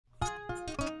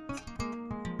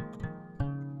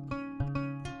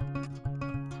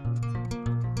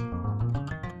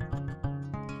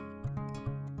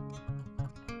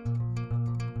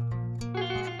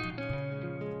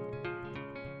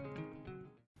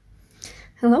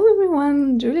Hello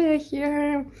everyone, Julia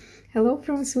here. Hello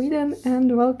from Sweden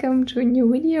and welcome to a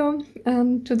new video.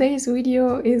 And today's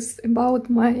video is about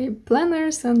my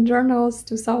planners and journals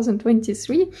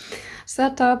 2023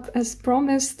 setup. As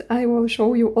promised, I will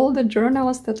show you all the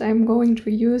journals that I'm going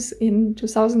to use in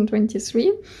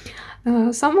 2023.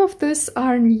 Some of these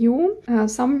are new,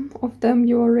 some of them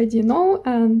you already know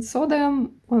and saw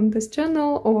them on this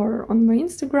channel or on my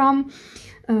Instagram.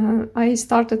 I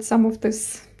started some of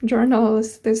these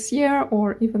journals this year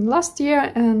or even last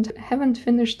year and haven't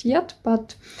finished yet,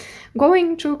 but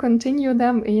going to continue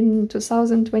them in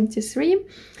 2023.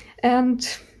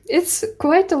 And it's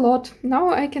quite a lot. Now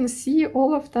I can see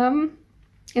all of them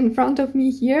in front of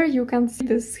me here. You can see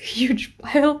this huge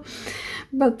pile,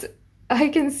 but I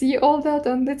can see all that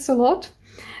and it's a lot.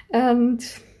 And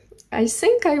I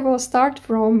think I will start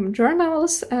from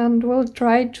journals and will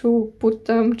try to put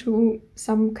them to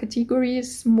some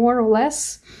categories more or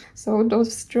less. So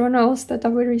those journals that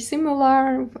are very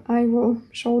similar, I will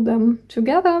show them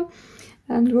together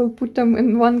and will put them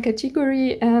in one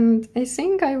category. And I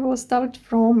think I will start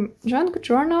from junk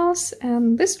journals.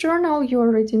 And this journal you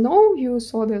already know. You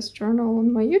saw this journal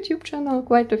on my YouTube channel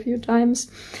quite a few times.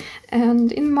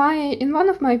 And in one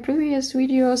of my previous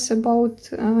videos about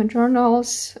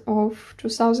journals of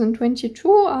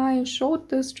 2022, I showed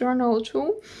this journal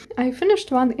too. I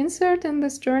finished one insert in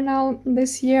this journal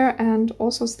this year and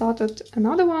also started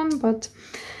another one, but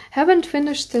haven't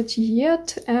finished it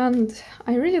yet, and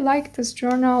I really like this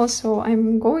journal, so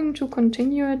I'm going to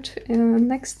continue it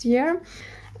next year.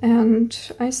 And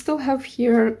I still have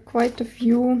here quite a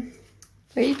few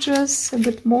pages, a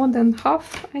bit more than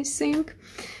half, I think.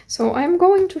 So I'm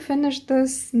going to finish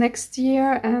this next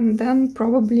year and then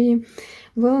probably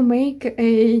will make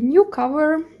a new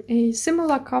cover, a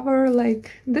similar cover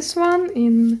like this one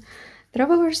in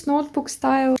traveler's notebook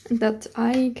style, that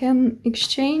I can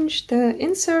exchange the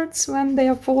inserts when they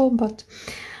are full, but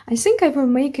I think I will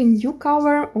make a new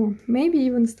cover, or maybe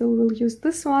even still will use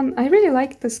this one. I really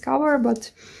like this cover, but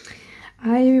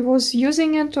I was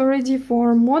using it already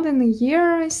for more than a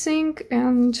year, I think,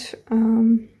 and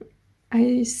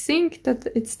I think that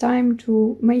it's time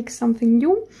to make something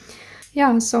new.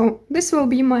 Yeah, so this will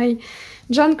be my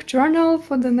junk journal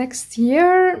for the next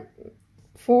year.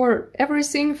 For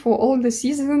everything, for all the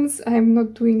seasons. I'm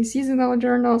not doing seasonal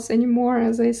journals anymore,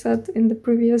 as I said in the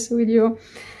previous video.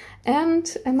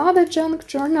 And another junk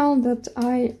journal that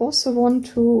I also want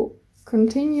to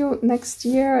continue next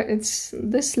year, it's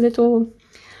this little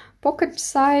pocket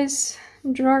size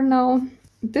journal.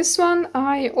 This one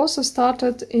I also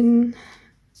started in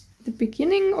the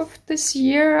beginning of this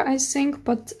year, I think,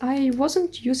 but I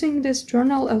wasn't using this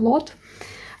journal a lot.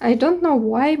 I don't know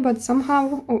why, but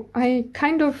somehow I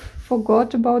kind of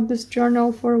forgot about this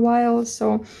journal for a while,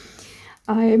 so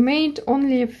I made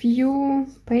only a few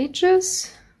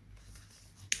pages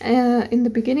in the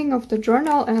beginning of the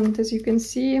journal, and as you can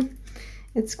see,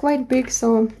 it's quite big,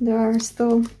 so there are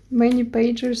still many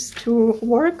pages to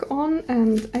work on,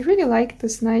 and I really like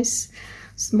this nice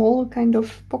small kind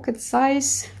of pocket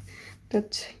size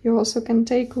that you also can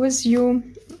take with you.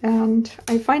 And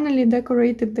I finally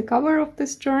decorated the cover of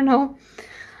this journal,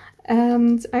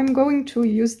 and I'm going to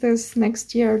use this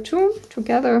next year too,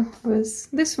 together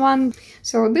with this one.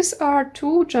 So these are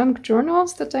two junk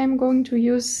journals that I'm going to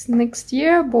use next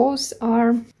year. Both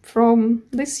are from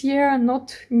this year,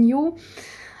 not new.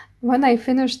 When I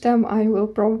finish them, I will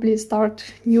probably start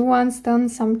new ones then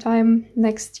sometime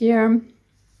next year.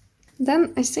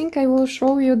 Then I think I will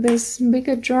show you these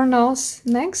bigger journals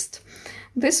next.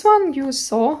 This one you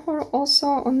saw also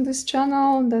on this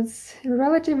channel. That's a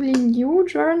relatively new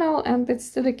journal, and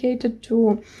it's dedicated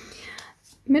to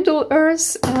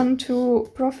Middle-earth and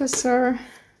to Professor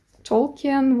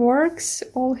Tolkien works,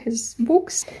 all his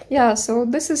books. Yeah, so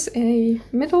this is a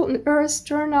Middle-earth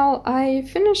journal. I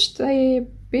finished a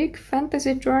big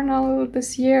fantasy journal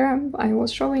this year. I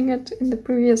was showing it in the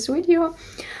previous video.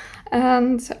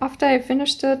 And after I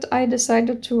finished it, I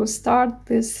decided to start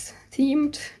this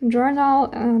themed journal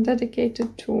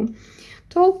dedicated to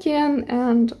Tolkien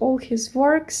and all his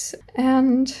works.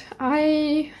 And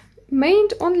I made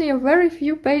only a very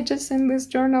few pages in this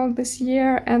journal this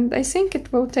year, and I think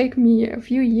it will take me a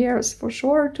few years for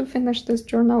sure to finish this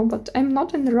journal, but I'm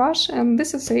not in a rush, and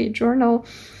this is a journal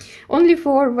only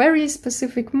for a very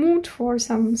specific mood, for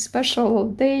some special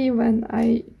day when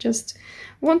I just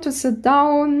want to sit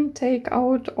down, take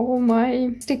out all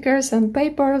my stickers and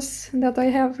papers that I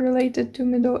have related to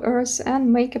Middle-earth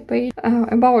and make a page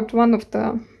about one of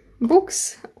the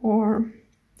books or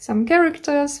some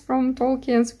characters from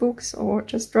Tolkien's books, or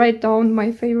just write down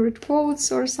my favorite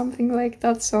quotes or something like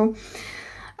that. So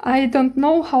I don't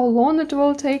know how long it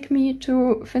will take me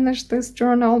to finish this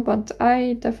journal, but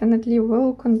I definitely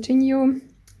will continue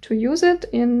to use it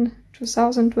in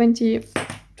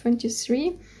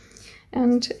 2023.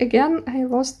 And again, I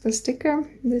lost the sticker,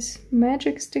 this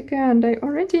magic sticker, and I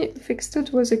already fixed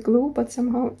it with a glue, but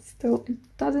somehow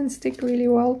it doesn't stick really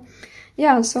well.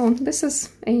 Yeah, so this is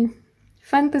a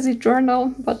fantasy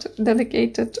journal, but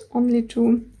dedicated only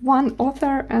to one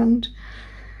author and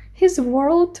his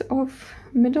world of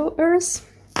Middle-earth.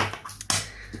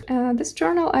 This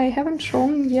journal I haven't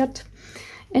shown yet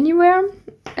anywhere,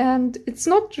 and it's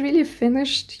not really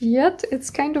finished yet. It's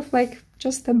kind of like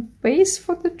just a base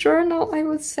for the journal, I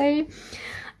would say.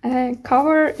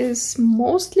 Cover is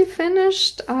mostly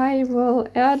finished. I will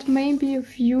add maybe a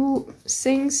few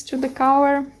things to the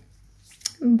cover,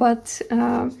 but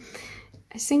I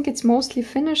think it's mostly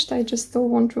finished. I just still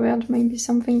want to add maybe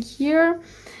something here.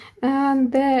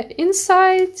 And the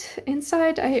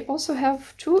inside I also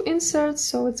have two inserts,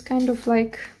 so it's kind of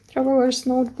like traveler's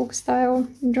notebook style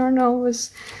journal with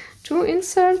two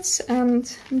inserts,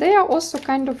 and they are also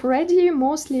kind of ready.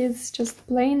 Mostly it's just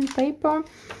plain paper,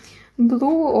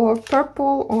 blue or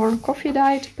purple or coffee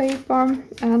dyed paper,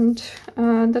 and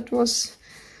that was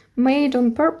made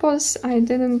on purpose. I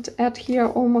didn't add here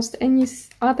almost any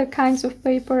other kinds of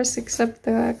papers except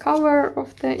the cover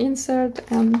of the insert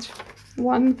and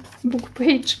one book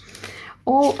page.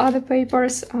 All other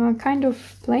papers are kind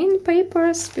of plain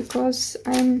papers because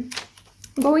I'm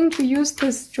going to use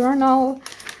this journal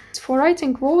for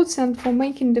writing quotes and for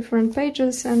making different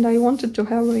pages, and I wanted to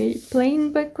have a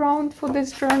plain background for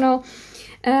this journal.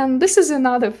 And this is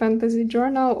another fantasy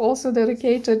journal, also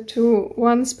dedicated to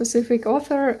one specific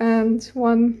author and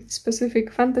one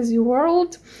specific fantasy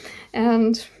world.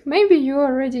 And maybe you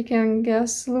already can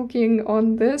guess, looking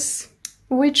on this,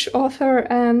 which author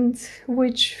and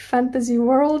which fantasy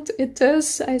world it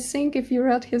is. I think if you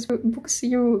read his books,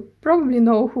 you probably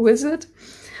know who is it.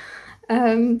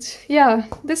 And yeah,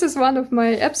 this is one of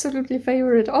my absolutely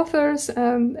favorite authors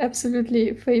and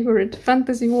absolutely favorite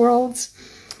fantasy worlds.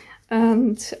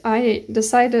 And I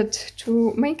decided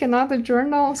to make another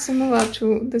journal similar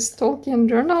to this Tolkien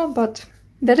journal, but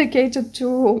dedicated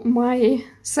to my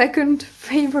second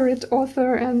favorite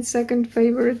author and second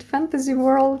favorite fantasy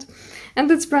world. And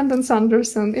it's Brandon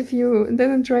Sanderson. If you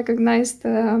didn't recognize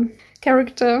the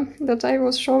character that I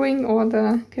was showing or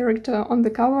the character on the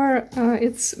cover,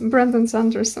 it's Brandon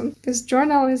Sanderson. This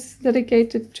journal is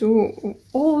dedicated to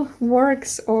all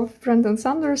works of Brandon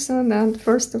Sanderson, and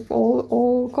first of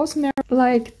all Cosmere,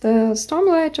 like the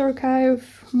Stormlight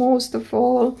Archive, most of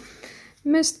all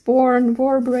Mistborn,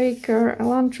 Warbreaker,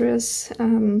 Elantris,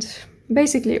 and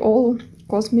basically all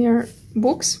Cosmere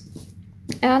books.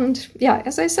 And yeah,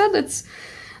 as I said, it's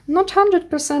not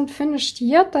 100% finished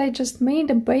yet. I just made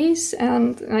a base,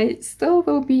 and I still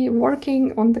will be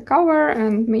working on the cover,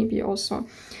 and maybe also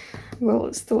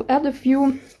will still add a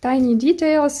few tiny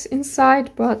details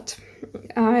inside, but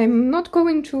I'm not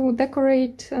going to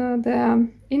decorate the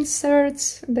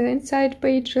inserts, the inside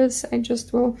pages. I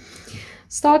just will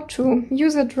start to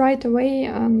use it right away,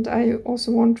 and I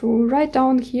also want to write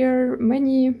down here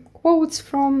many quotes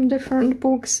from different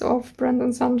books of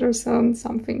Brandon Sanderson,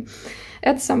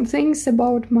 add some things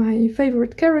about my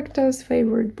favorite characters,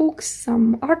 favorite books,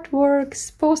 some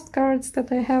artworks, postcards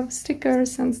that I have,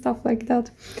 stickers and stuff like that.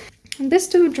 And these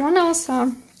two journals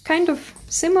are kind of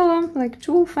similar, like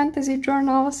two fantasy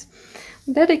journals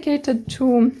dedicated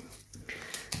to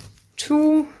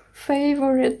two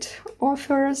favorite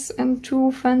authors and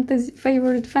two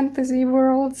favorite fantasy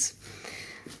worlds.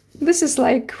 This is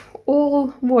like all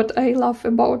what I love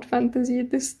about fantasy,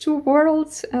 these two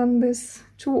worlds and these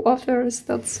two authors.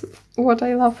 That's what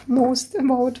I love most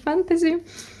about fantasy.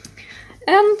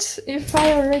 And if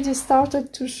I already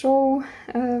started to show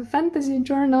fantasy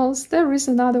journals, there is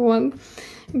another one,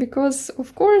 because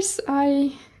of course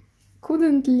I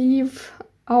couldn't leave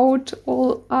out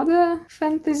all other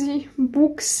fantasy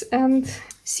books and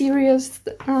series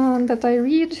that I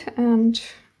read, and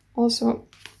also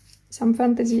some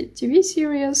fantasy TV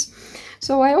series.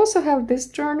 So I also have this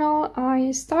journal.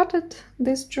 I started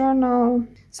this journal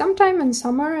sometime in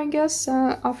summer, I guess,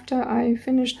 after I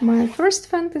finished my first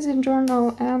fantasy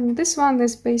journal, and this one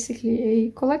is basically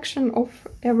a collection of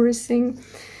everything,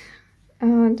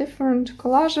 different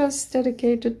collages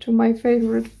dedicated to my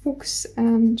favorite books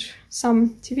and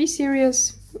some TV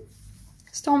series.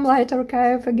 Stormlight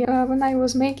Archive, again, when I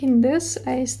was making this,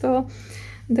 I still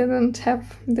didn't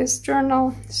have this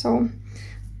journal, so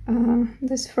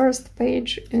this first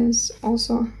page is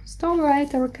also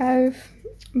Stormlight Archive,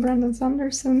 Brandon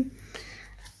Sanderson.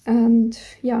 And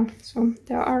yeah, so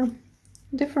there are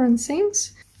different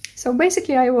things. So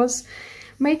basically I was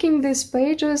making these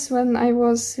pages when I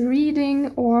was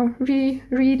reading or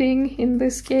rereading, in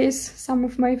this case, some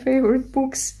of my favorite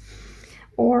books,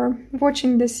 or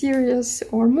watching the series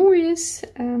or movies,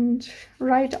 and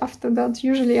right after that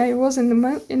usually I was in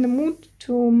the mood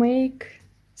to make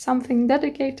something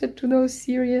dedicated to those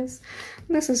series.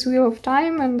 This is Wheel of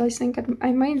Time, and I think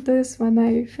I made this when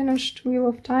I finished Wheel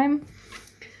of Time,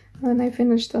 when I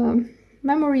finished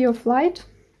Memory of Light,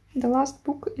 the last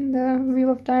book in the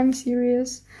Wheel of Time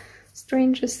series,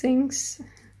 Stranger Things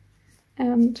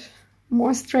and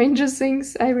More Stranger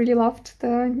Things. I really loved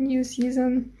the new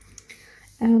season,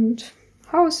 and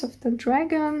House of the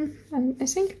Dragon, and I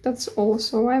think that's all.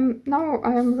 So I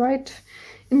am right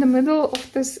in the middle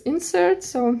of this insert.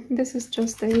 So this is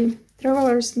just a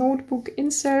traveler's notebook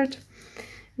insert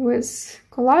with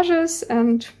collages,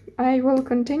 and I will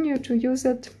continue to use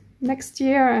it next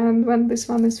year, and when this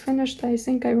one is finished I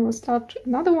think I will start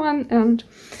another one, and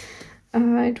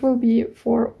it will be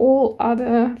for all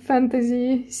other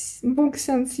fantasy books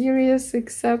and series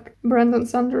except Brandon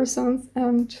Sanderson's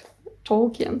and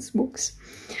Tolkien's books.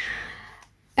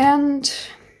 And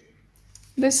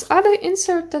this other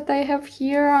insert that I have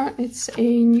here, it's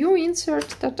a new insert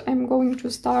that I'm going to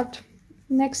start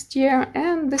next year,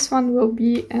 and this one will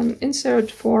be an insert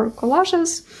for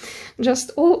collages, just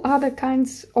all other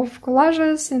kinds of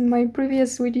collages. In my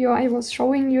previous video I was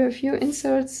showing you a few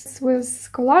inserts with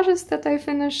collages that I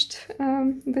finished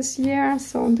this year,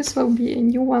 so this will be a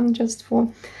new one just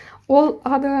for all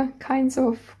other kinds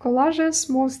of collages,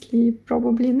 mostly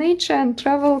probably nature and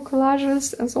travel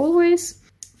collages as always.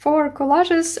 For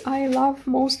collages I love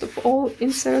most of all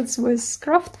inserts with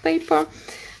craft paper.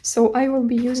 So I will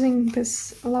be using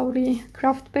this lovely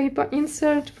craft paper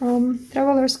insert from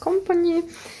Traveler's Company,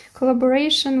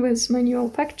 collaboration with Manual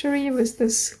Factory, with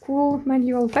this cool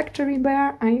Manual Factory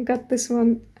bear. I got this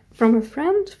one from a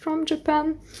friend from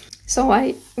Japan. So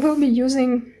I will be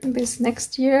using this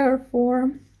next year for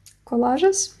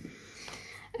collages.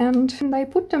 And I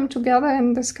put them together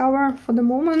in this cover for the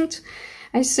moment.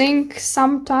 I think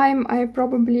sometime I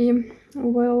probably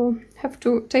will have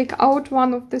to take out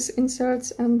one of these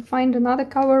inserts and find another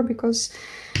cover, because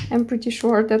I'm pretty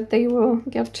sure that they will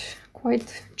get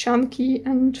quite chunky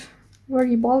and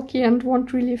very bulky and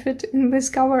won't really fit in this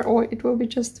cover, or it will be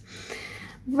just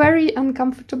very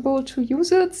uncomfortable to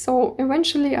use it. So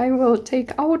eventually I will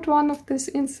take out one of these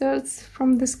inserts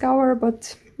from this cover,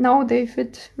 but now they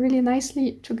fit really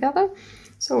nicely together.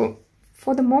 So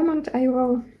for the moment I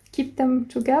will keep them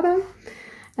together.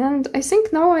 And I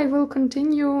think now I will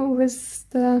continue with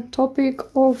the topic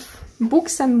of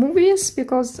books and movies,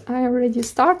 because I already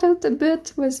started a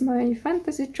bit with my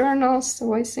fantasy journals,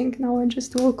 so I think now I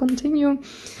just will continue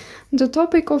the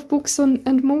topic of books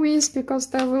and movies, because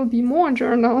there will be more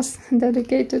journals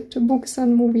dedicated to books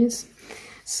and movies.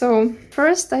 So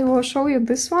first I will show you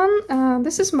this one.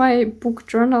 This is my book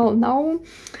journal now,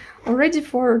 already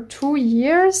for 2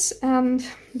 years, and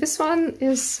this one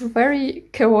is very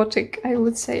chaotic, I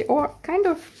would say, or kind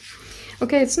of,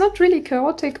 okay, it's not really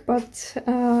chaotic, but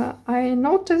I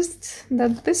noticed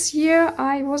that this year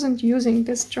I wasn't using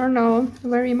this journal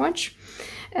very much.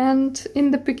 And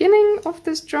in the beginning of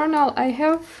this journal I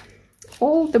have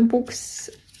all the books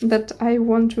that I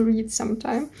want to read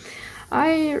sometime.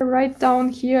 I write down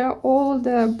here all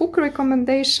the book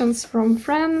recommendations from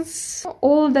friends,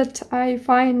 all that I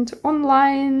find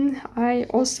online. I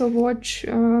also watch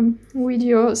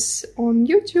videos on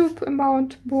YouTube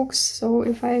about books, so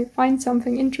if I find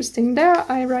something interesting there,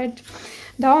 I write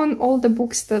down all the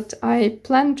books that I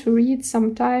plan to read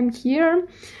sometime here.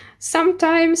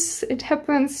 Sometimes it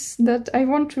happens that I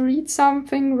want to read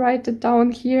something, write it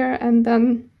down here, and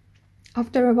then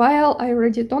after a while I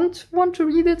already don't want to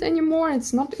read it anymore,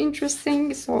 it's not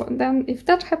interesting. So then if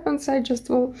that happens I just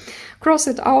will cross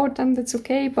it out, and it's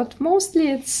okay. But mostly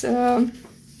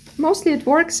it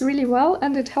works really well,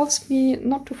 and it helps me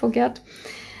not to forget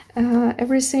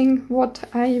everything what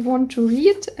I want to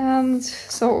read. And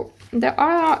so there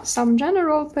are some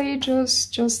general pages,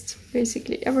 just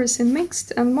basically everything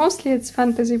mixed, and mostly it's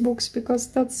fantasy books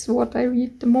because that's what I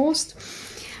read the most.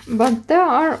 But there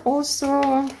are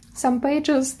also some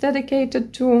pages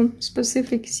dedicated to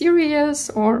specific series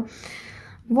or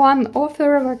one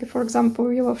author, like for example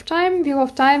Wheel of Time. Wheel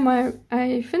of Time,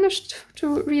 I finished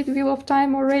to read Wheel of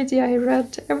Time already. I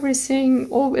read everything,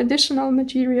 all additional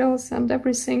materials and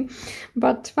everything.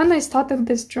 But when I started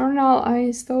this journal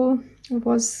I still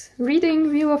was reading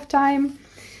Wheel of Time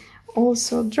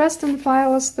Also Dresden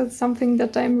Files, that's something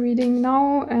that I'm reading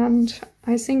now, and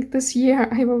I think this year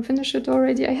I will finish it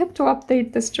already. I have to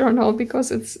update this journal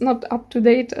because it's not up to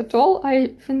date at all. I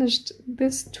finished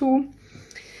this too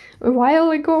a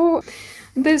while ago.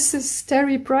 This is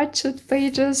Terry Pratchett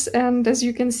pages, and as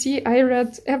you can see, I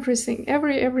read everything,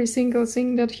 every single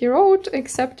thing that he wrote,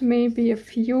 except maybe a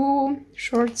few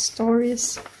short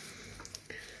stories.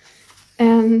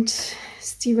 And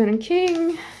Stephen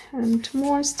King, and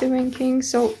more Stephen King.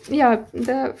 So yeah,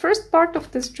 the first part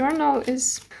of this journal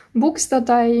is books that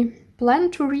I plan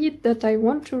to read, that I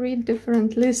want to read,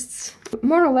 different lists,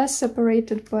 more or less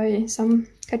separated by some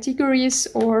categories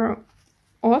or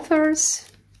authors,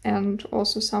 and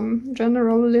also some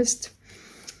general list.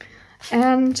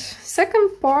 And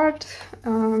second part,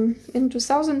 in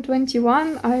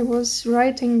 2021 I was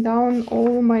writing down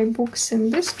all my books in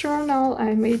this journal.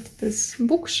 I made these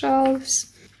bookshelves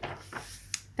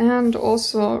and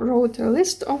also wrote a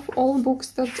list of all books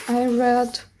that I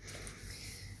read,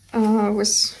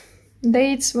 with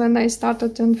dates when I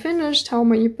started and finished, how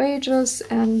many pages,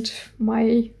 and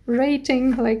my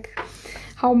rating, like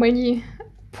how many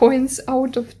points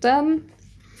out of 10,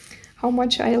 how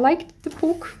much I liked the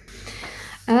book.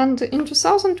 And in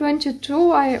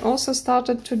 2022 I also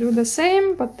started to do the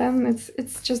same, but then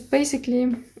it's just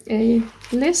basically a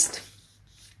list,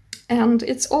 and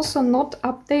it's also not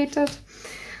updated.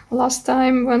 Last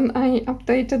time when I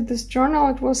updated this journal,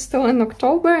 it was still in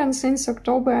October, and since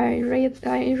October I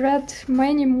read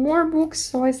many more books,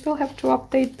 so I still have to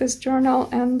update this journal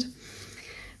and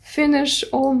finish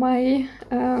all my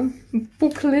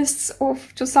book lists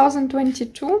of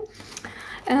 2022.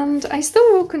 And I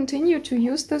still will continue to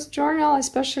use this journal,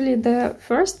 especially the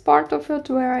first part of it,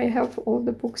 where I have all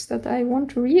the books that I want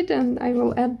to read, and I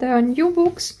will add there new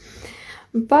books.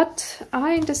 But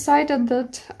I decided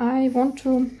that I want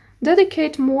to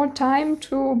dedicate more time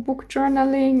to book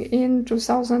journaling in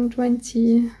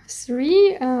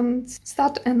 2023 and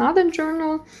start another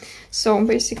journal. So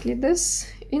basically this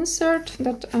insert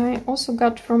that I also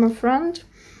got from a friend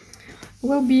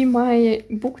will be my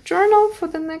book journal for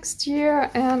the next year.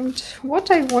 And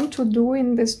what I want to do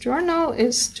in this journal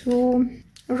is to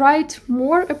write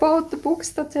more about the books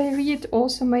that I read,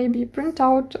 also maybe print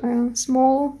out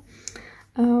small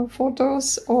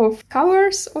photos of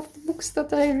covers of the books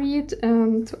that I read,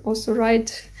 and also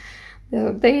write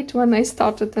the date when I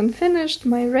started and finished,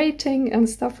 my rating and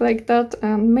stuff like that,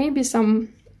 and maybe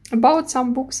about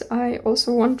some books I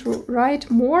also want to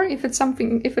write more if it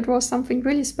was something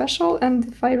really special, and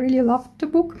if I really loved the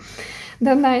book,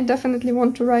 then I definitely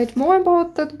want to write more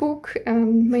about that book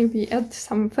and maybe add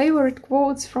some favorite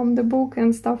quotes from the book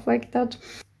and stuff like that.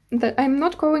 I'm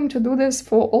not going to do this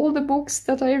for all the books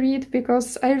that I read,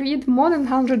 because I read more than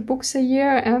 100 books a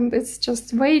year and it's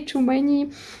just way too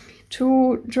many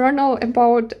to journal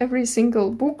about every single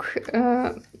book.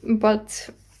 But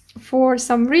for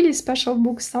some really special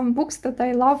books, some books that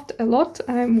I loved a lot,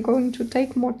 I'm going to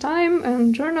take more time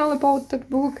and journal about that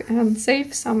book and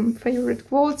save some favorite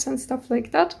quotes and stuff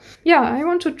like that. Yeah, I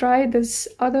want to try this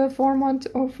other format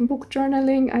of book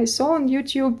journaling. I saw on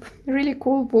YouTube really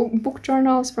cool book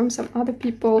journals from some other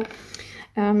people,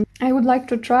 and I would like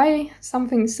to try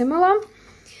something similar.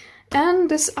 And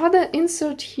this other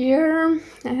insert here,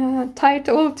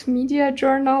 titled Media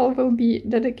Journal, will be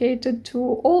dedicated to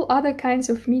all other kinds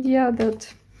of media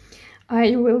that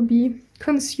I will be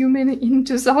consuming in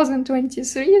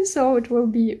 2023. So it will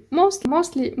be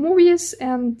mostly movies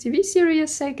and TV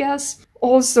series, I guess.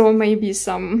 Also maybe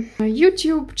some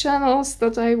YouTube channels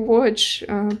that I watch,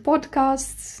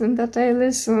 podcasts and that I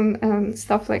listen and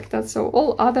stuff like that. So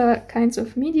all other kinds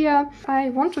of media. I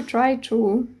want to try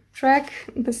to track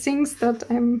the things that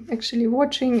I'm actually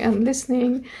watching and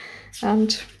listening,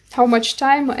 and how much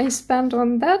time I spend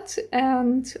on that,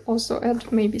 and also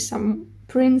add maybe some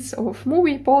prints of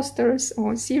movie posters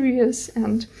or series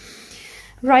and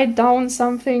write down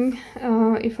something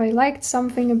if I liked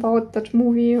something about that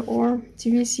movie or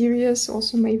TV series,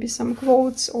 also maybe some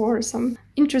quotes or some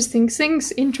interesting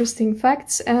things, interesting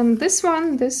facts. And this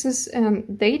is a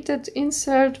dated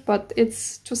insert, but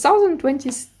it's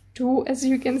 2022, as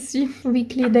you can see,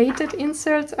 weekly dated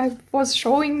insert. I was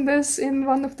showing this in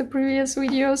one of the previous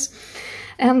videos,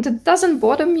 and it doesn't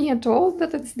bother me at all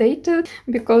that it's dated,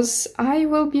 because I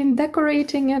will be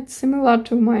decorating it similar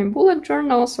to my bullet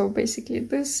journal. So basically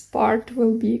this part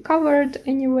will be covered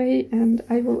anyway, and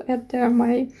I will add there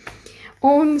my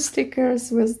own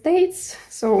stickers with dates.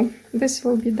 So this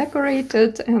will be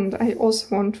decorated, and I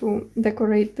also want to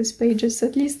decorate these pages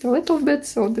at least a little bit,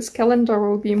 so this calendar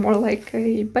will be more like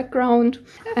a background.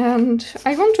 And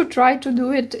I want to try to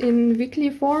do it in weekly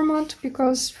format,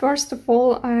 because first of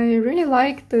all I really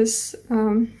like this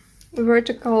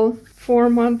vertical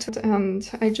format, and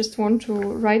I just want to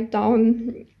write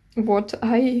down what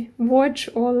I watch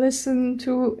or listen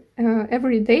to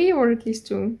every day, or at least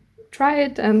to try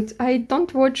it. And I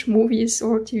don't watch movies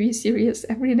or TV series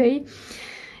every day.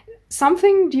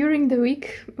 Something during the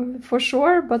week for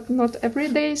sure, but not every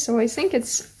day. So I think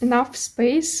it's enough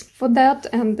space for that,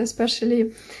 and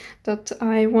especially that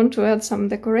I want to add some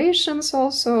decorations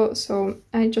also. So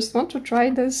I just want to try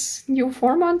this new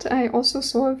format. I also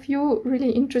saw a few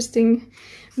really interesting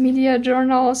media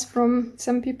journals from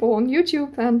some people on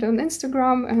YouTube and on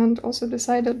Instagram, and also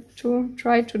decided to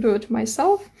try to do it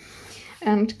myself,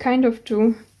 and kind of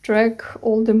to track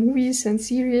all the movies and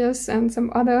series and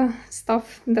some other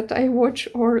stuff that I watch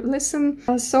or listen.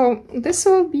 So this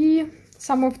will be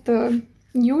some of the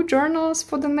new journals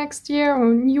for the next year,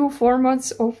 or new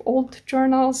formats of old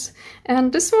journals.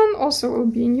 And this one also will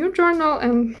be a new journal,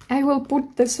 and I will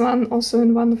put this one also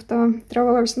in one of the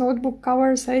traveler's notebook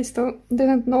covers. I still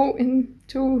didn't know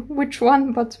into which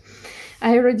one, but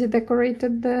I already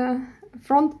decorated the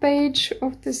front page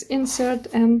of this insert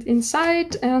and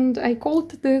inside, and I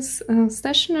called this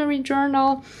stationery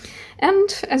journal. And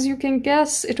as you can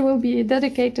guess, it will be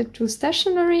dedicated to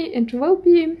stationery. It will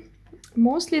be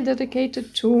mostly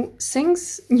dedicated to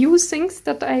things, new things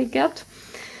that I get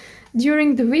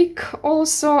during the week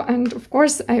also. And of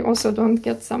course I also don't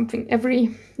get something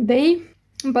every day,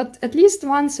 but at least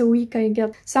once a week I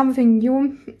get something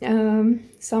new,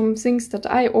 some things that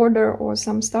I order or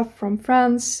some stuff from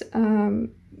friends,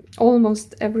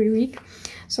 almost every week.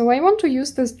 So I want to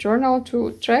use this journal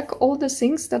to track all the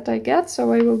things that I get.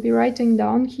 So I will be writing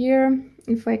down here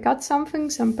if I got something,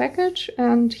 some package,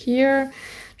 and here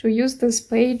to use this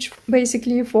page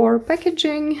basically for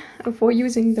packaging, for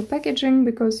using the packaging,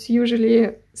 because usually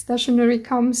stationery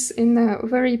comes in a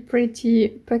very pretty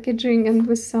packaging and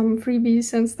with some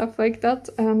freebies and stuff like that,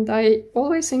 and I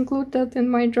always include that in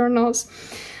my journals.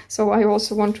 So I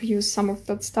also want to use some of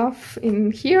that stuff in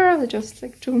here. I just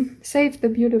like to save the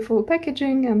beautiful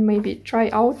packaging and maybe try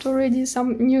out already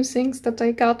some new things that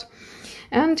I got.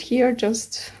 And here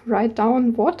just write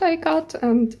down what I got,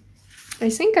 and I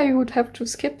think I would have to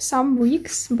skip some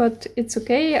weeks, but it's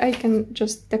okay. I can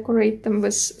just decorate them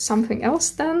with something else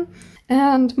then.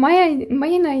 And my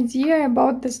main idea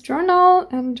about this journal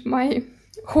and my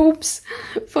hopes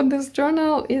for this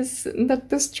journal is that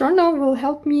this journal will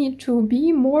help me to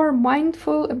be more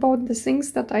mindful about the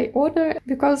things that I order,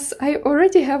 because I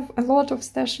already have a lot of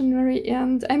stationery,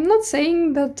 and I'm not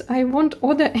saying that I won't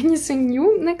order anything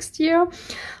new next year,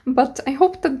 but I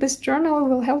hope that this journal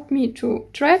will help me to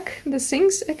track the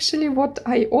things, actually what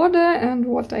I order and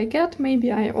what I get.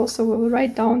 Maybe I also will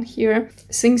write down here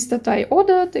things that I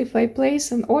ordered. If I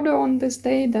place an order on this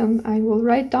day, then I will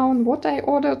write down what I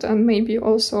ordered and maybe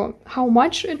also how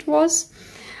much it was.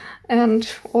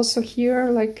 And also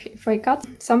here, like if I got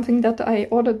something that I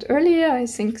ordered earlier, I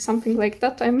think something like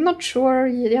that. I'm not sure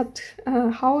yet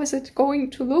how is it going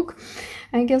to look.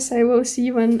 I guess I will see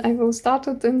when I will start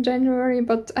it in January,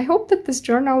 but I hope that this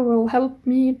journal will help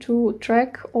me to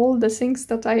track all the things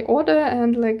that I order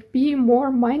and like be more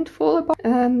mindful about,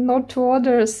 and not to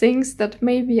order things that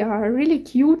maybe are really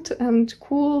cute and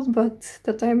cool, but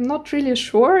that I'm not really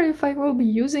sure if I will be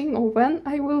using or when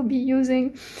I will be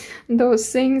using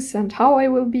those things and how I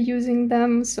will be using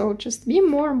them. So just be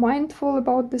more mindful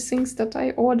about the things that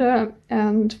I order,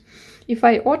 and if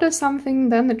I order something,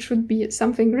 then it should be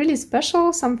something really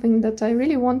special, something that I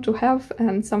really want to have,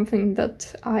 and something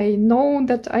that I know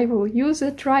that I will use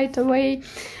it right away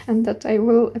and that I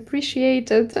will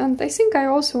appreciate it. And I think I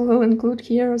also will include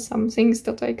here some things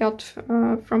that I got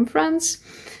from friends,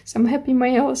 some happy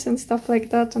mails and stuff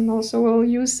like that, and also will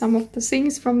use some of the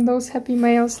things from those happy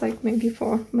mails, like maybe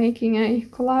for making a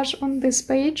collage on this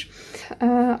page.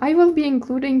 I will be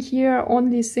including here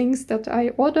only things that I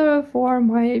order for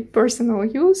my personal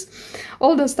use.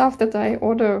 All the stuff that I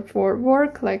order for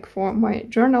work, like for my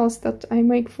journals that I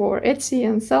make for Etsy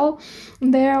and sell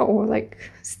there, or like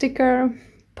sticker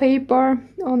paper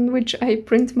on which I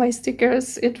print my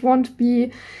stickers, it won't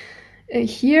be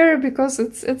here because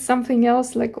it's something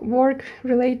else, like work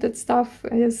related stuff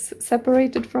is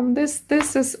separated from this.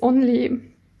 This is only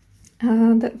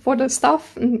for the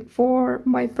stuff for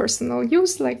my personal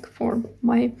use, like for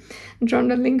my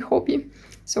journaling hobby.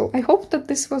 So I hope that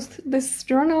this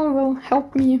journal will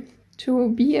help me to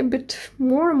be a bit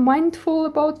more mindful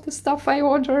about the stuff I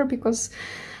order, because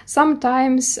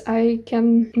sometimes I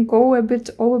can go a bit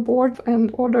overboard and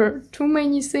order too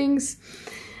many things.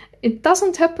 It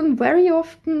doesn't happen very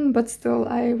often, but still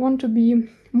I want to be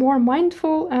more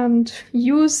mindful and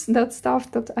use that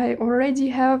stuff that I already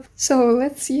have. So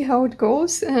let's see how it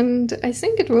goes, and I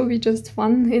think it will be just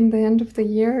fun in the end of the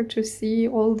year to see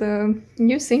all the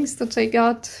new things that I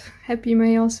got, happy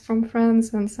mails from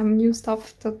friends and some new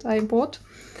stuff that I bought.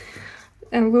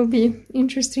 And it will be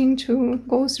interesting to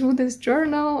go through this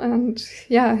journal, and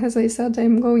yeah, as I said,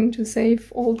 I'm going to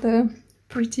save all the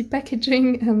pretty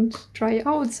packaging and try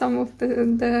out some of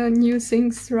the new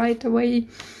things right away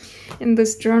in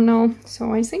this journal,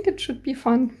 so I think it should be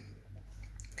fun.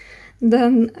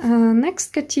 Then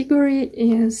next category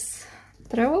is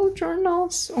travel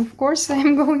journals. Of course,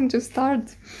 I'm going to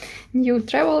start new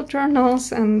travel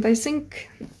journals, and I think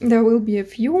there will be a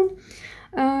few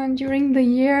during the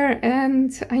year,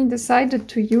 and I decided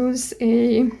to use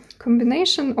a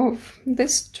combination of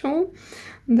these two.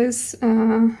 This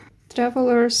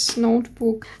Traveler's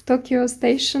Notebook Tokyo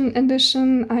Station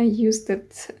Edition. I used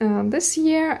it this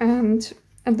year, and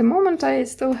at the moment I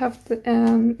still have the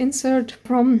insert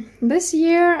from this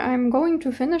year. I'm going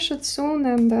to finish it soon,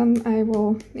 and then I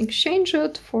will exchange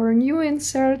it for a new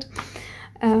insert,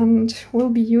 and we'll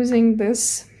be using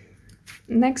this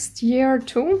next year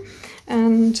too.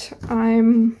 And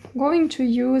I'm going to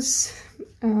use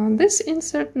this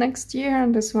insert next year,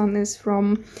 and this one is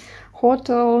from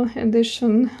Hotel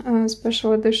edition,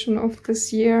 special edition of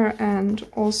this year, and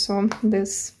also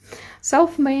this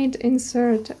self-made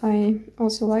insert. I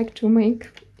also like to make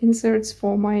inserts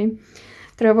for my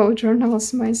travel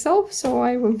journals myself, so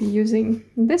I will be using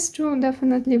this two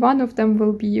definitely. One of them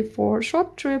will be for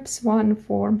short trips, one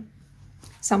for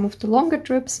some of the longer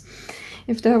trips.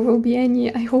 If there will be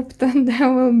any, I hope that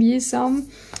there will be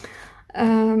some.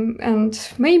 And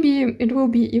maybe it will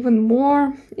be even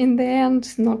more in the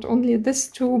end, not only this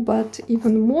two, but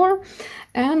even more.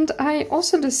 And I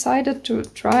also decided to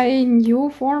try a new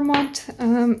format.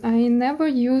 I never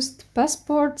used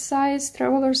passport size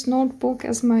Traveler's Notebook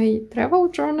as my travel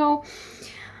journal.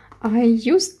 I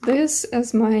used this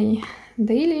as my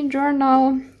daily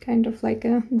journal, kind of like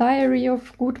a diary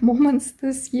of good moments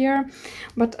this year.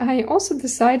 But I also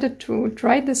decided to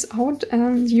try this out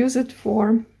and use it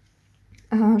for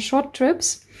short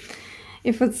trips.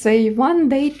 If it's a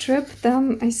one-day trip,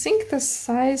 then I think the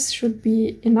size should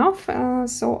be enough.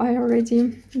 So I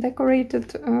already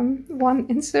decorated one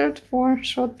insert for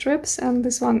short trips, and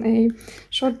this one a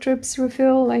short trips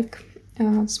refill, like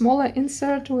a smaller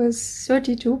insert with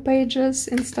 32 pages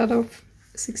instead of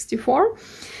 64.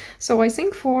 So I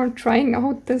think for trying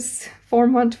out this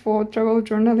format for travel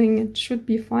journaling, it should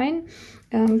be fine.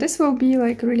 And this will be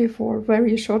like really for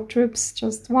very short trips,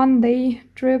 just one-day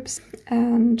trips,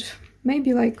 and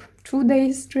maybe like 2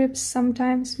 days trips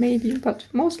sometimes, maybe, but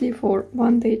mostly for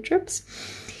one-day trips.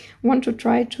 Want to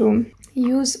try to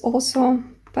use also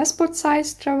passport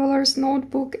size Traveler's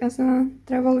Notebook as a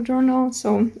travel journal,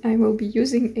 so I will be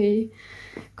using a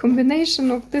combination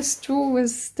of this two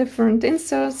with different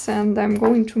inserts, and I'm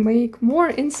going to make more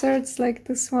inserts like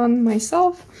this one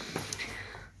myself.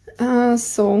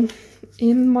 So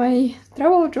in my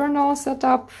travel journal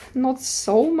setup, not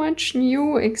so much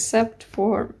new, except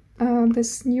for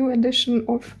this new edition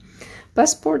of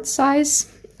passport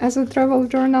size as a travel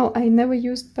journal. I never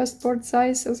used passport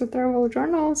size as a travel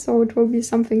journal, so it will be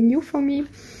something new for me.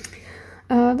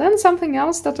 Then something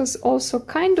else that is also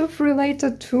kind of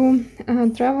related to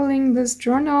traveling, this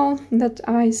journal that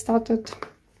I started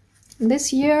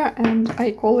this year, and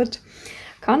I call it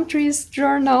Countries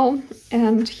Journal.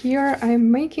 And here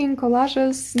I'm making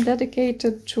collages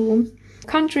dedicated to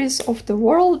countries of the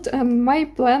world, and my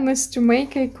plan is to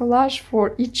make a collage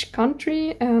for each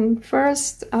country. And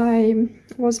first I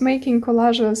was making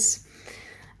collages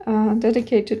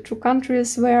dedicated to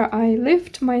countries where I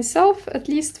lived myself, at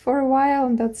least for a while,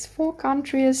 and that's 4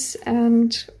 countries.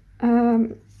 And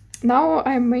now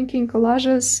I'm making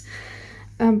collages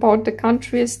about the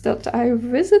countries that I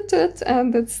visited,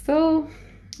 and it still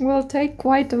will take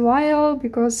quite a while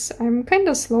because I'm kind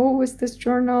of slow with this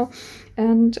journal,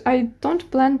 and I don't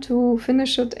plan to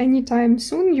finish it anytime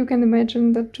soon. You can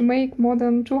imagine that to make more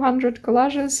than 200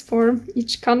 collages for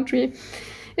each country,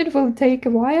 it will take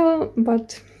a while,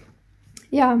 but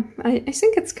yeah, I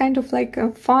think it's kind of like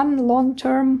a fun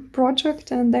long-term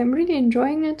project, and I'm really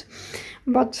enjoying it.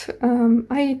 But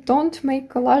I don't make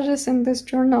collages in this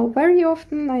journal very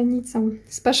often. I need some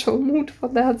special mood for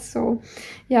that. So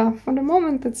yeah, for the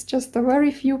moment it's just a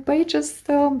very few pages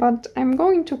still, but I'm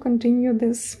going to continue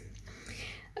this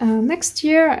next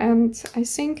year, and I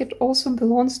think it also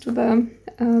belongs to the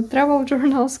travel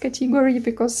journals category,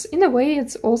 because in a way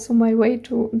it's also my way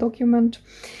to document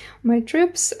my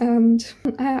trips. And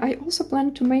I also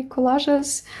plan to make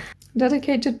collages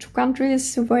dedicated to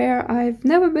countries where I've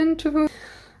never been to.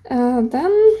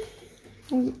 Then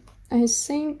I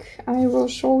think I will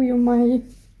show you my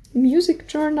music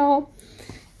journal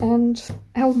and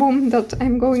album that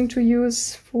I'm going to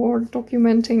use for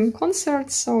documenting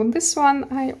concerts. So this one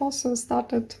I also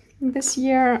started this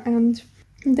year, and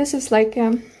this is like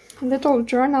a little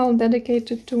journal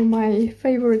dedicated to my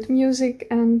favorite music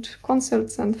and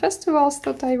concerts and festivals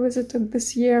that I visited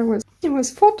this year, with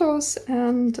photos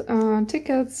and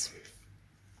tickets.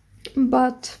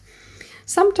 But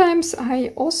sometimes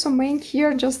I also make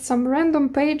here just some random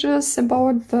pages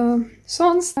about the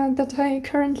songs that I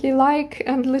currently like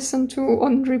and listen to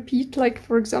on repeat. Like,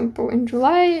 for example, in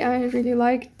July I really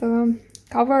liked the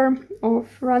cover of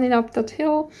Running Up That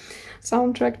Hill,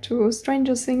 soundtrack to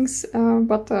Stranger Things,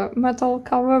 but a metal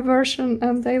cover version,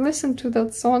 and I listened to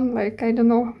that song like, I don't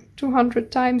know,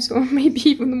 200 times or maybe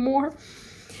even more.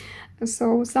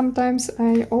 So sometimes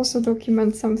I also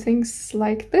document some things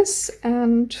like this,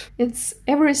 and it's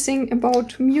everything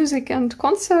about music and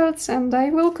concerts, and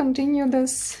I will continue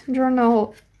this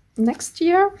journal next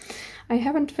year. I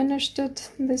haven't finished it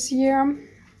this year.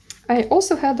 I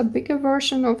also had a bigger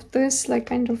version of this, like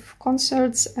kind of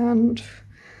concerts and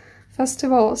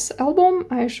festivals album.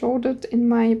 I showed it in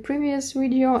my previous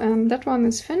video, and that one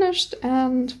is finished,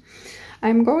 and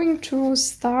I'm going to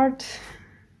start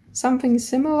something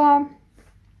similar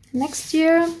next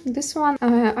year. This one,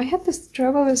 I had this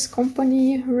Travelers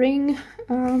Company ring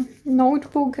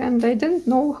notebook, and I didn't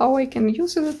know how I can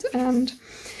use it, and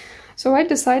so I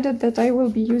decided that I will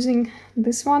be using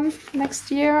this one next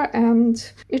year,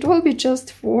 and it will be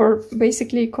just for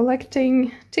basically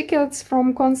collecting tickets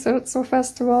from concerts or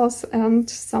festivals and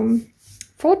some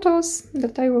photos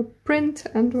that I will print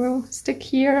and will stick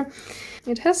here.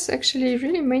 It has actually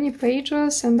really many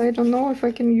pages, and I don't know if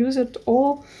I can use it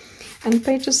all, and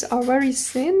pages are very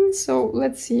thin, so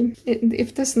let's see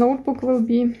if this notebook will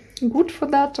be good for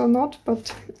that or not,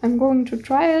 but I'm going to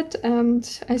try it. And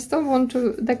I still want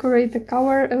to decorate the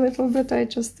cover a little bit. I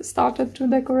just started to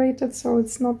decorate it, so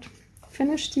it's not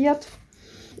finished yet.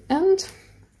 And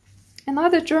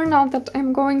another journal that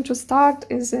I'm going to start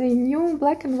is a new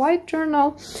black and white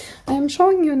journal. I'm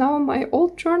showing you now my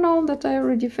old journal that I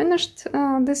already finished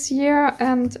this year,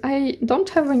 and I don't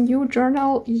have a new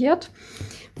journal yet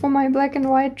for my black and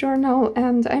white journal,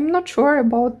 and I'm not sure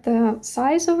about the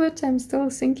size of it. I'm still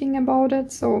thinking about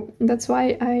it, so that's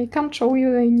why I can't show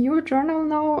you a new journal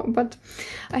now. But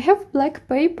I have black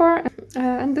paper,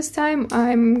 and this time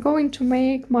I'm going to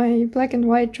make my black and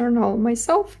white journal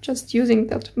myself, just using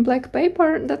that black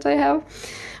paper that I have.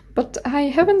 But I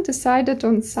haven't decided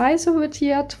on size of it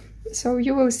yet, so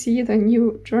you will see the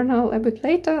new journal a bit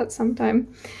later, sometime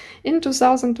in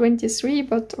 2023,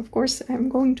 but of course I'm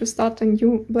going to start a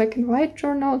new black and white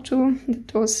journal too.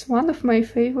 That was one of my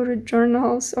favorite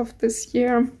journals of this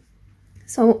year,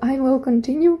 so I will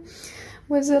continue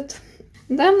with it.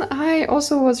 Then I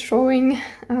also was showing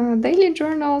daily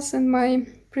journals in my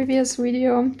previous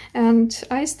video, and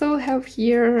I still have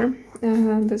here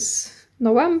this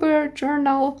November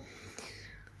journal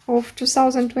of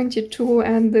 2022,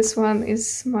 and this one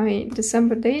is my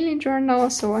December daily journal,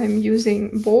 so I'm using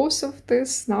both of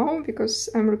this now because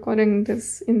I'm recording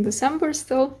this in December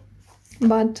still.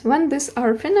 But when these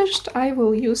are finished, I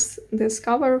will use this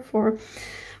cover for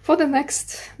the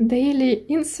next daily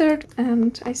insert,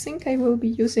 and I think I will be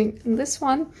using this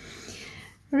one.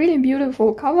 Really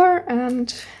beautiful cover,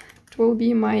 and it will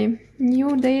be my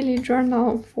new daily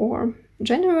journal for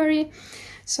January.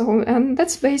 So, and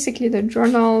that's basically the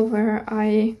journal where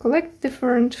I collect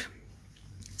different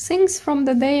things from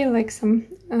the day, like some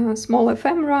small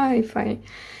ephemera, if I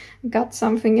got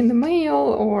something in the mail,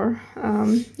 or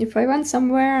if I went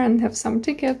somewhere and have some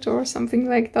ticket or something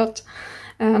like that.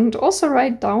 And also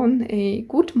write down a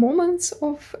good moments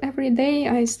of every day.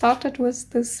 I started with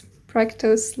this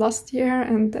practice last year,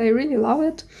 and I really love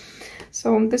it.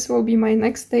 So this will be my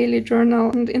next daily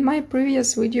journal. And in my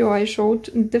previous video I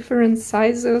showed different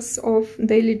sizes of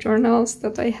daily journals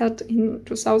that I had in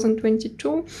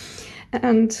 2022.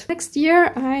 And next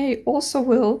year I also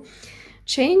will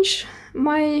change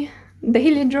my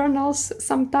daily journals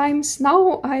sometimes.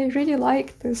 Now I really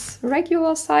like this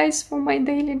regular size for my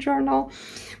daily journal,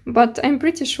 but I'm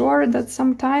pretty sure that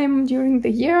sometime during the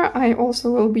year I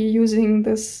also will be using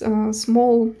this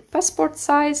small passport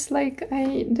size like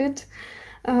I did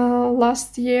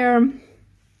last year.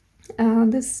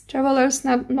 this traveler's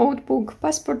notebook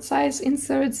passport size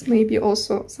inserts, maybe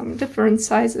also some different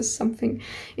sizes, something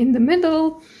in the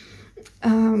middle.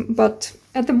 But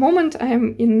at the moment I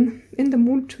am in the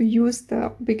mood to use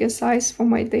the bigger size for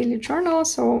my daily journal,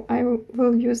 so I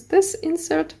will use this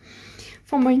insert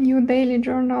for my new daily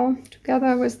journal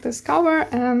together with this cover.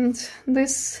 And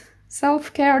this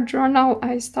self-care journal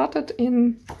I started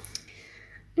in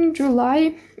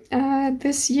July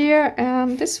this year,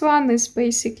 and this one is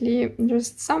basically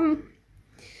just some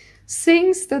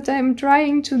things that I'm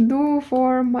trying to do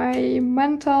for my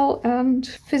mental and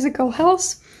physical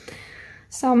health,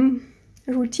 some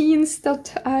routines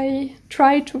that I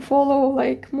try to follow,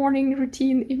 like morning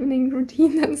routine, evening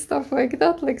routine and stuff like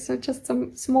that, like so just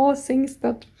some small things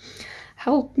that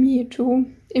help me to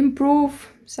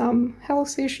improve some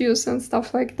health issues and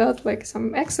stuff like that, like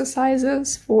some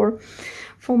exercises for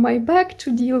my back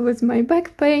to deal with my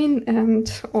back pain,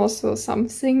 and also some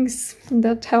things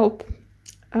that help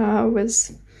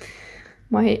with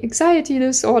my anxiety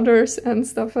disorders and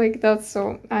stuff like that.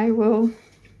 So I will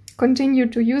continue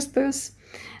to use this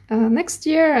next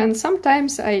year, and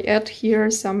sometimes I add here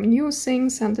some new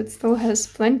things, and it still has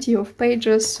plenty of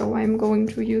pages, so I'm going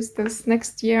to use this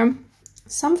next year.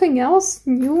 Something else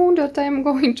new that I'm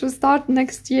going to start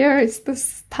next year is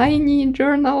this tiny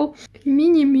journal,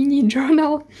 mini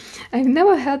journal. I've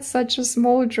never had such a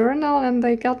small journal, and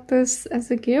I got this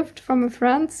as a gift from a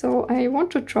friend, so I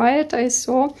want to try it. I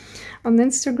saw on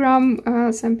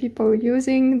Instagram some people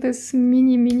using this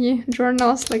mini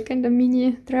journals, like kind of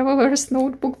mini traveler's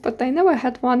notebook, but I never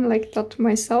had one like that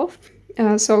myself.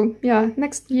 So yeah,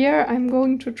 next year I'm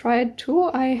going to try it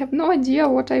too. I have no idea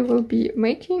what I will be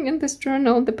making in this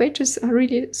journal. The pages are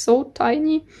really so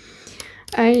tiny.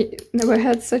 I never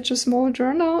had such a small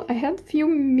journal. I had a few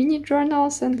mini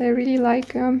journals and I really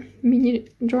like mini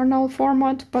journal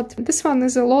format, but this one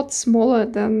is a lot smaller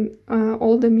than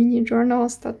all the mini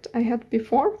journals that I had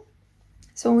before.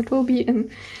 So it will be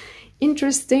an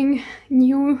interesting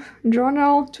new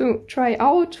journal to try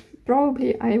out.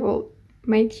 Probably I will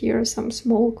make here some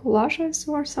small collages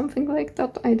or something like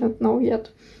that, I don't know yet.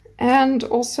 And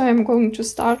also I'm going to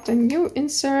start a new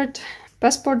insert,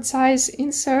 passport size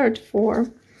insert for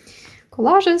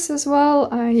collages as well.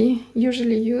 I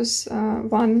usually use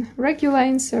one regular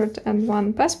insert and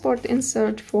one passport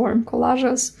insert for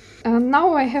collages. And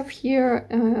now I have here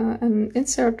an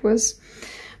insert with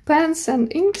pens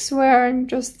and inks, where I'm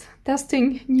just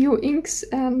testing new inks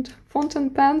and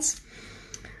fountain pens,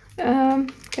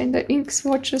 kind of ink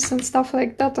swatches and stuff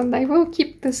like that, and I will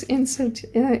keep this insert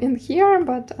in here,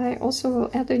 but I also will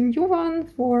add a new one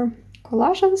for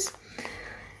collages.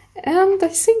 And I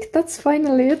think that's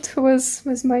finally it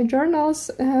with my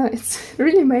journals. It's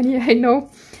really many, I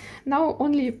know. Now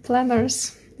only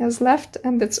planners has left,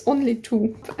 and it's only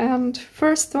 2. And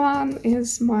first one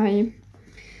is my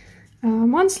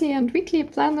monthly and weekly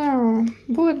planner or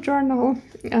bullet journal,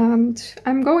 and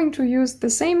I'm going to use the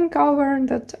same cover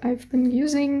that I've been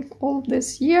using all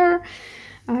this year.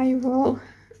 I will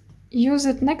use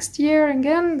it next year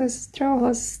again, this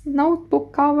traveler's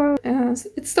notebook cover.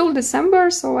 It's still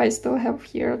December, so I still have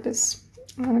here this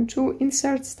 2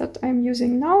 inserts that I'm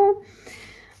using now.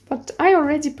 But I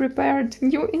already prepared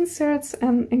new inserts,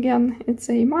 and again it's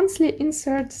a monthly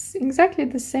insert, it's exactly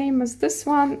the same as this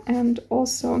one, and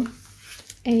also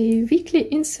a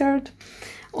weekly insert,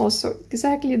 also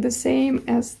exactly the same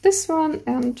as this one.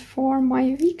 And for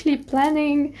my weekly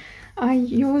planning I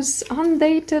use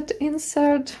undated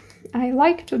insert. I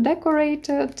like to decorate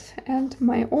it, add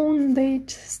my own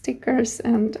date stickers,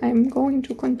 and I'm going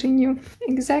to continue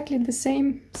exactly the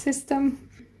same system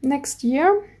next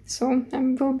year. So I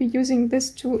will be using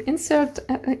these 2 inserts,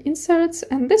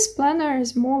 and this planner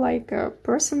is more like a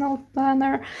personal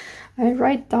planner. I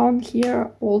write down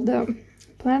here all the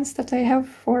plans that I have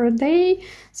for a day,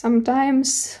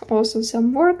 sometimes also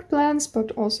some work plans,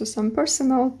 but also some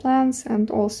personal plans, and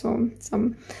also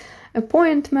some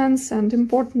appointments and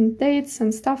important dates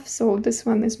and stuff. So this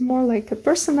one is more like a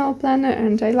personal planner,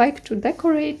 and I like to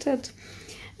decorate it.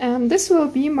 And this will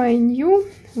be my new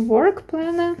work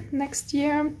planner next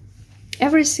year.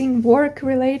 Everything work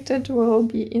related will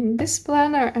be in this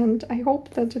planner, and I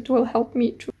hope that it will help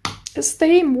me to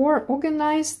stay more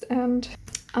organized. And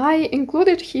I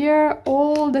included here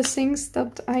all the things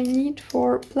that I need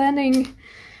for planning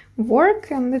work,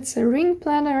 and it's a ring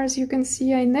planner. As you can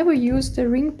see, I never used a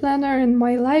ring planner in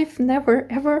my life, never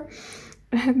ever.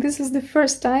 This is the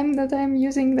first time that I'm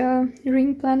using the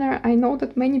ring planner. I know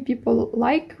that many people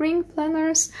like ring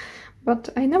planners, but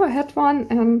I never had one,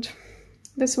 and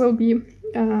this will be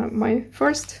my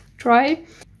first try.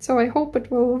 So I hope it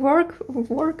will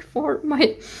work for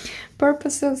my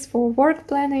purposes for work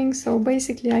planning. So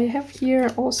basically I have here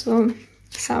also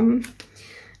some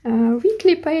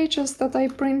weekly pages that I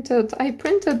printed. I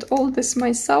printed all this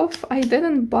myself. I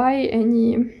didn't buy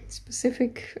any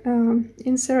specific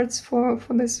inserts for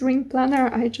this ring planner.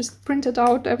 I just printed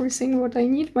out everything what I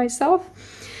need myself.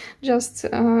 Just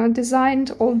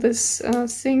designed all these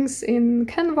things in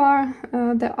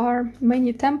Canva. There are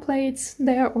many templates.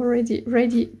 They are already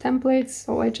ready templates,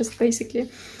 so I just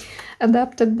basically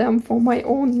adapted them for my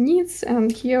own needs,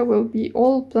 and here will be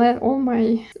all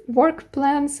my work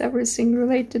plans, everything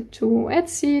related to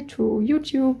Etsy, to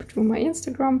YouTube, to my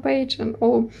Instagram page, and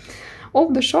all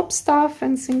the shop stuff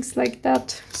and things like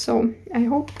that. So I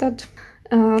hope that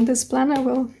this planner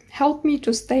will help me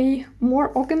to stay more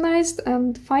organized,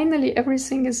 and finally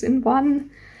everything is in one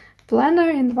planner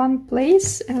in one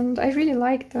place. And I really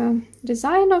like the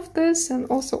design of this, and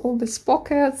also all these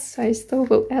pockets. I still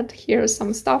will add here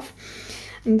some stuff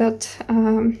that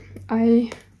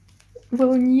I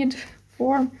will need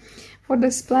for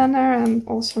this planner, and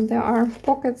also there are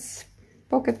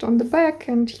pocket on the back,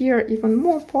 and here even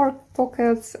more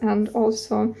pockets, and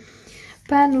also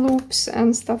pen loops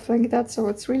and stuff like that. So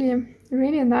it's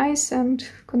really nice and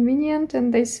convenient,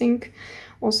 and I think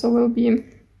also will be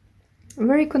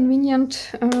very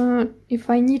convenient if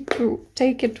I need to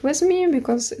take it with me,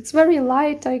 because it's very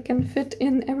light. I can fit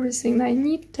in everything I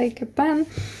need, take a pen,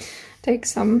 take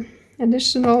some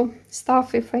additional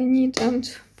stuff if I need, and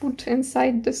put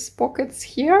inside these pockets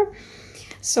here.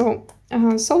 So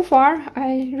so far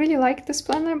I really like this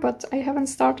planner, but I haven't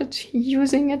started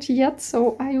using it yet,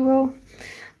 so I will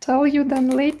tell you then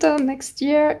later next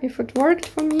year if it worked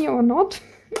for me or not,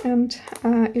 and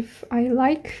if I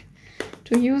like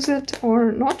to use it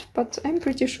or not. But I'm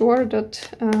pretty sure that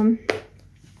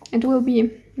it will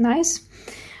be nice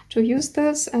to use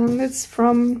this. And it's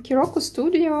from Kiroku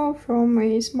Studio, from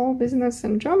a small business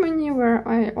in Germany, where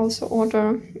I also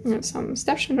order some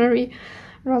stationery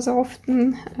rather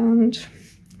often, and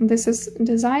this is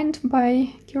designed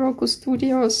by Kiroku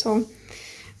Studio. So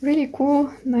really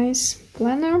cool, nice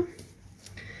planner.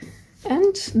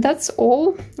 And that's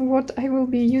all what I will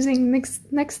be using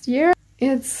next year.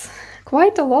 It's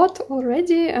quite a lot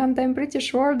already, and I'm pretty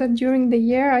sure that during the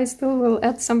year I still will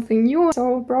add something new.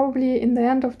 So probably in the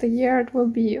end of the year it will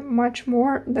be much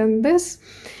more than this.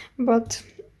 But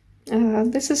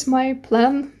this is my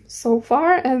plan so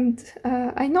far, and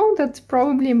I know that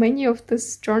probably many of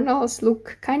these journals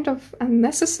look kind of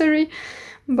unnecessary,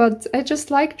 but I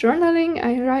just like journaling.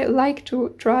 I like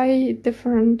to try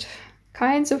different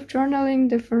kinds of journaling,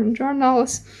 different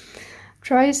journals,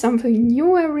 try something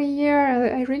new every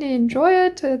year. I really enjoy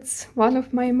it. It's one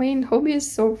of my main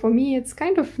hobbies, so for me it's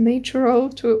kind of natural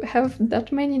to have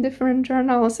that many different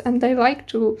journals, and I like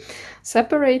to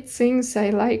separate things. I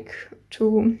like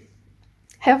to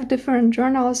have different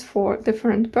journals for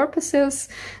different purposes.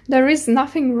 There is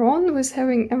nothing wrong with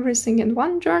having everything in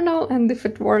one journal, and if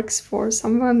it works for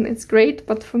someone it's great,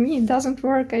 but for me it doesn't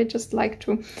work. I just like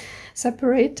to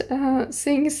separate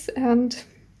things and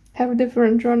have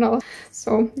different journals,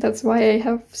 so that's why I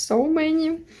have so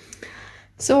many.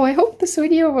 So I hope this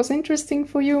video was interesting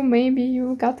for you. Maybe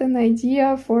you got an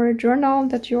idea for a journal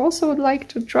that you also would like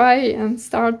to try and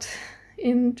start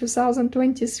in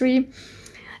 2023.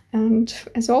 And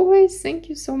as always, thank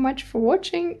you so much for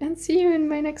watching, and see you in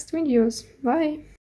my next videos. Bye!